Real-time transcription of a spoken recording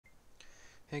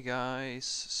Hey guys,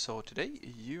 so today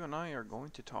you and I are going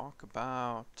to talk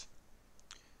about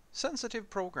sensitive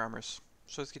programmers.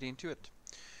 So let's get into it.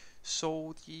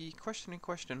 So the question in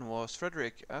question was,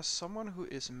 Frederick, as someone who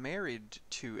is married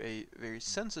to a very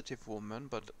sensitive woman,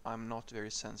 but I'm not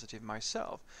very sensitive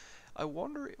myself, I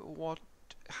wonder what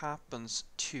happens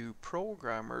to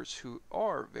programmers who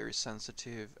are very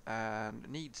sensitive and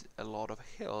need a lot of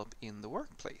help in the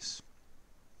workplace.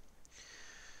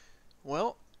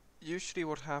 Well, usually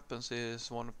what happens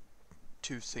is one of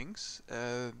two things.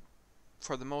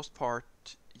 For the most part,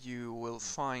 you will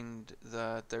find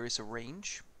that there is a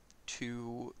range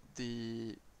to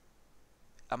the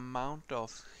amount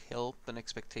of help and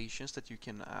expectations that you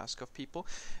can ask of people.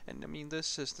 And I mean,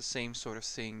 this is the same sort of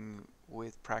thing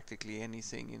with practically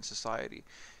anything in society.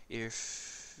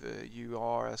 If you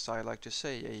are, as I like to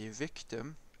say, a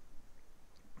victim,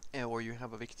 or you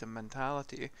have a victim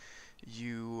mentality,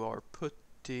 you are putting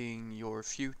your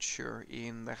future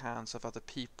in the hands of other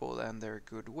people and their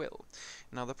goodwill.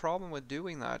 Now, the problem with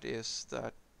doing that is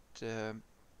that, uh,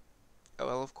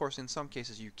 well, of course, in some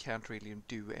cases you can't really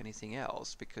do anything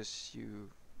else because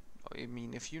I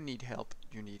mean, if you need help,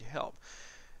 you need help.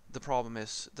 The problem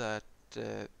is that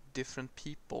different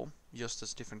people, just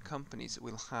as different companies,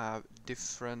 will have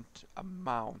different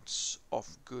amounts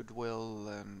of goodwill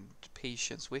and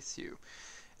patience with you,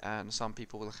 and some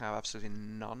people will have absolutely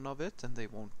none of it and they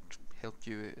won't help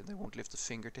you, they won't lift a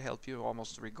finger to help you,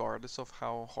 almost regardless of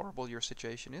how horrible your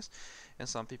situation is. And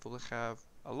some people will have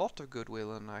a lot of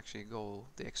goodwill and actually go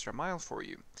the extra mile for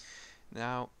you.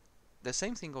 Now, the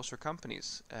same thing goes for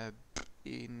companies.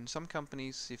 In some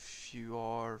companies, if you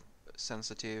are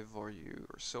sensitive or you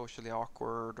are socially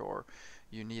awkward or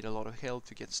you need a lot of help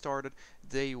to get started,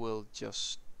 they will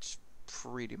just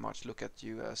pretty much look at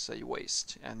you as a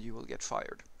waste and you will get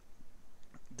fired.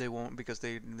 They won't, because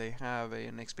they have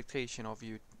an expectation of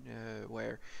you,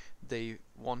 where they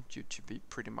want you to be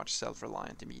pretty much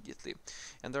self-reliant immediately.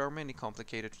 And there are many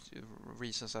complicated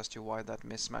reasons as to why that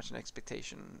mismatch in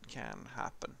expectation can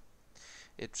happen.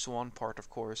 It's one part, of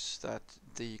course, that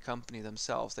the company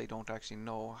themselves, they don't actually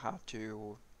know how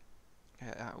to,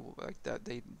 like that,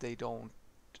 they don't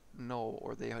know,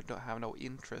 or they don't have no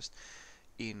interest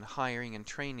in hiring and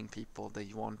training people. They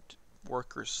want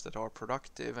workers that are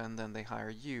productive, and then they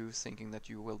hire you thinking that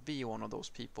you will be one of those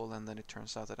people, and then it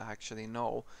turns out that actually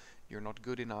no, you're not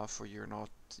good enough, or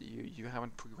you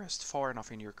haven't progressed far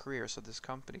enough in your career, so this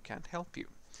company can't help you.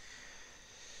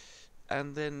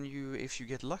 And then if you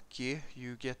get lucky,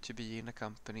 you get to be in a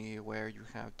company where you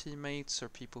have teammates or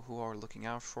people who are looking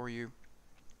out for you.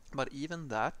 But even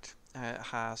that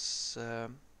has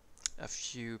a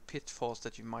few pitfalls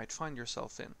that you might find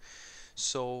yourself in.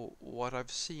 So what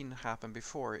I've seen happen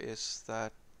before is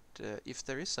that if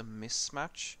there is a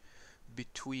mismatch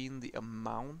between the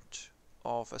amount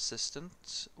of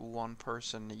assistance one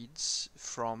person needs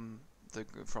from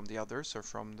the others, or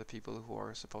from the people who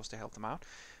are supposed to help them out,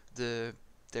 the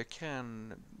there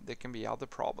can be other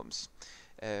problems.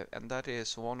 And that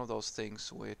is one of those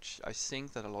things which I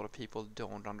think that a lot of people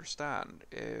don't understand,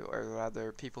 or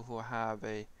rather people who have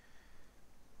a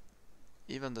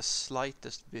even the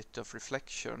slightest bit of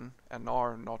reflection and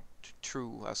are not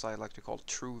true, as I like to call,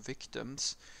 true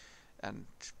victims, and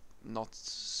not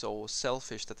so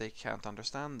selfish that they can't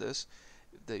understand this,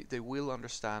 they will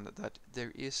understand that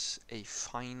there is a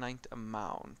finite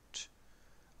amount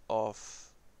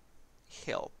of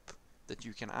help that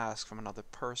you can ask from another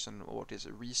person, what is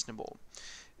reasonable.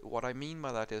 What I mean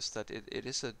by that is that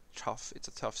it's a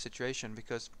tough situation,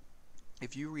 because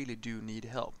if you really do need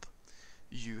help,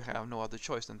 you have no other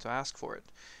choice than to ask for it.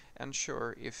 And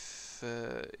sure, if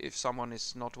someone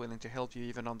is not willing to help you,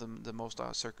 even on the most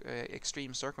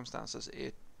extreme circumstances,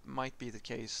 it might be the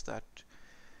case that,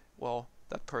 well,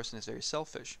 that person is very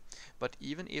selfish. But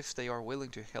even if they are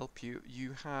willing to help you,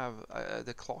 you have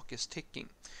the clock is ticking.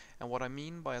 And what I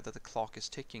mean by that the clock is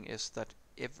ticking is that,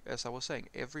 as I was saying,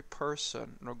 every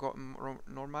person,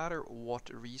 no matter what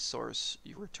resource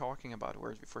you were talking about,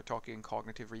 where if we're talking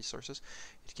cognitive resources,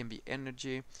 it can be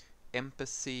energy,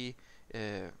 empathy,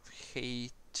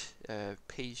 hate,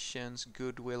 patience,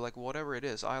 goodwill, like whatever it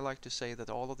is. I like to say that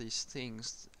all of these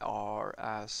things are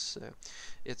as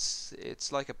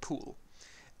it's like a pool,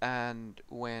 and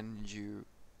when you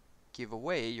give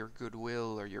away your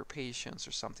goodwill or your patience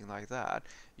or something like that,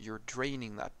 you're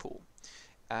draining that pool,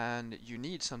 and you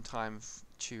need some time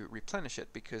to replenish it.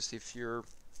 Because if you're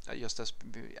just as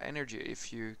energy,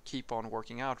 if you keep on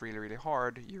working out really, really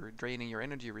hard, you're draining your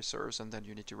energy reserves, and then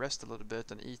you need to rest a little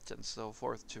bit and eat and so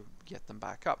forth to get them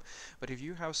back up. But if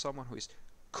you have someone who is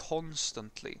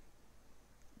constantly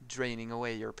draining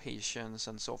away your patience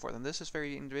and so forth. And this is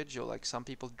very individual. Like some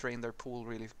people drain their pool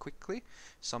really quickly,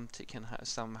 some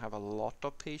have a lot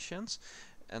of patience,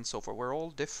 and so forth. We're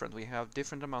all different. We have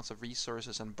different amounts of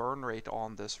resources and burn rate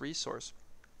on this resource.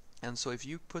 And so if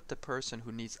you put the person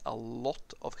who needs a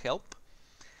lot of help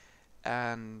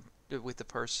and with the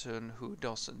person who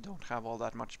don't have all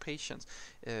that much patience,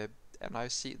 and I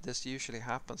see this usually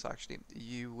happens actually,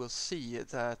 you will see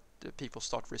that people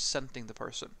start resenting the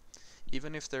person.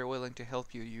 Even if they're willing to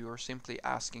help you, you are simply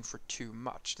asking for too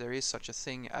much. There is such a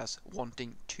thing as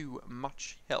wanting too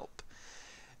much help,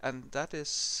 and that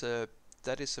is a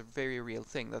very real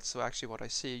thing. That's actually what I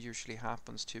see usually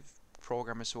happens to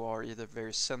programmers who are either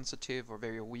very sensitive or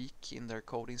very weak in their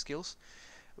coding skills.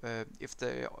 If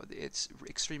they, it's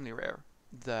extremely rare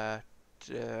that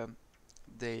uh,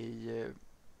 they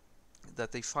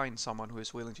that they find someone who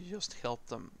is willing to just help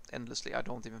them endlessly. I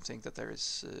don't even think that there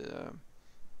is.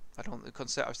 I don't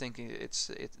consider. I was thinking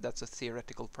that's a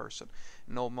theoretical person.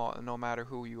 No matter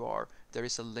who you are, there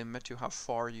is a limit to how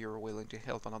far you're willing to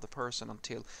help another person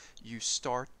until you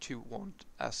start to want,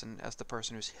 as the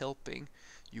person who's helping,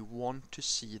 you want to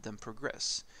see them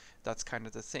progress. That's kind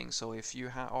of the thing. So if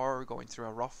you are going through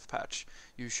a rough patch,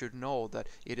 you should know that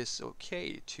it is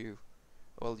okay to,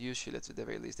 well, usually at the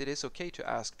very least, it is okay to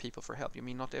ask people for help. You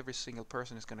mean not every single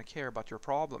person is going to care about your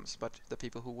problems, but the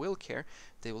people who will care,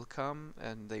 they will come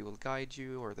and they will guide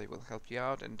you or they will help you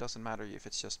out, and it doesn't matter if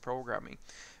it's just programming.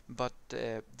 But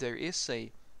there is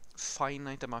a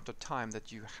finite amount of time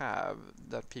that you have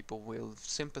that people will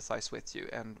sympathize with you,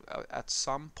 and at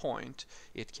some point,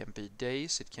 it can be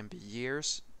days, it can be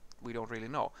years, we don't really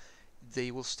know.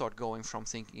 They will start going from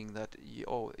thinking that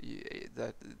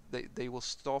that they will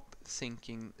stop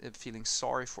thinking feeling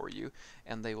sorry for you,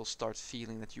 and they will start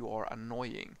feeling that you are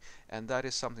annoying. And that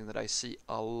is something that I see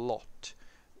a lot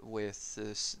with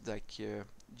this, like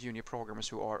junior programmers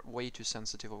who are way too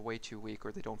sensitive or way too weak,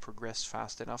 or they don't progress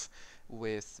fast enough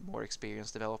with more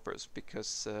experienced developers,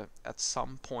 because at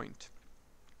some point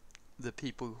the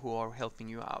people who are helping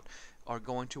you out are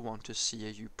going to want to see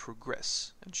you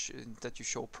progress and that you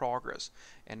show progress.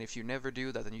 And if you never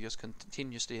do that, and you just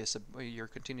continuously you're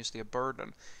continuously a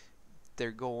burden, they're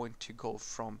going to go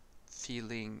from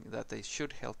feeling that they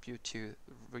should help you to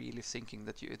really thinking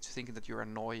that you're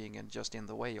annoying and just in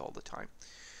the way all the time.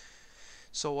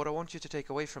 So what I want you to take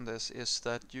away from this is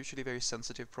that usually very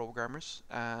sensitive programmers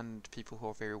and people who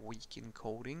are very weak in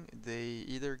coding, they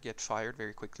either get fired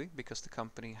very quickly because the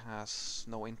company has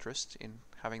no interest in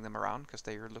having them around because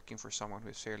they are looking for someone who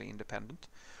is fairly independent,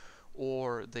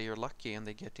 or they are lucky and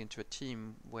they get into a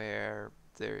team where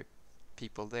their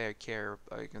people there care,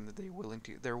 and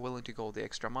they're willing to go the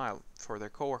extra mile for their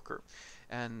coworker.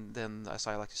 And then, as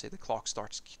I like to say, the clock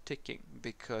starts ticking,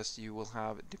 because you will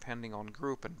have, depending on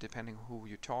group and depending who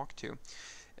you talk to,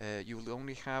 you will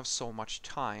only have so much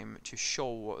time to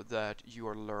show that you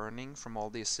are learning from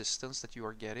all the assistance that you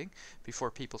are getting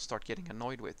before people start getting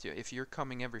annoyed with you. If you're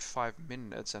coming every 5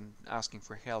 minutes and asking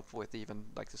for help with even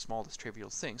like the smallest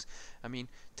trivial things, I mean,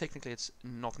 technically it's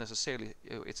not necessarily,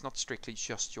 it's not strictly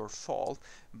just your fault,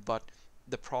 but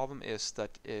the problem is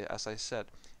that, as I said,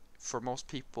 for most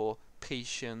people,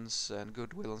 patience and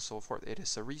goodwill and so forth, it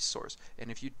is a resource. And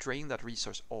if you drain that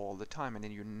resource all the time and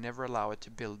then you never allow it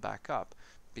to build back up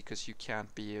because you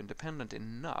can't be independent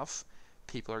enough,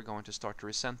 people are going to start to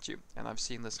resent you. And I've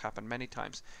seen this happen many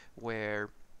times where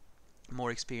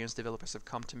more experienced developers have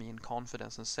come to me in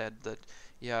confidence and said that,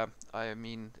 yeah, I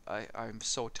mean, I'm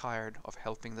so tired of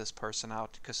helping this person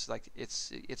out because like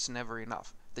it's never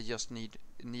enough. They just need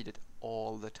it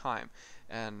all the time,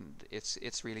 and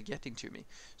it's really getting to me.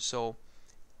 So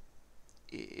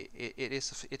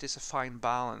it is a fine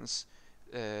balance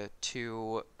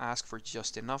to ask for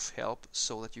just enough help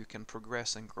so that you can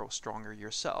progress and grow stronger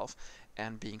yourself,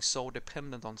 and being so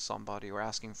dependent on somebody or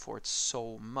asking for it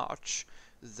so much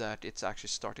that it's actually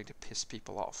starting to piss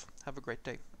people off. Have a great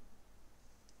day.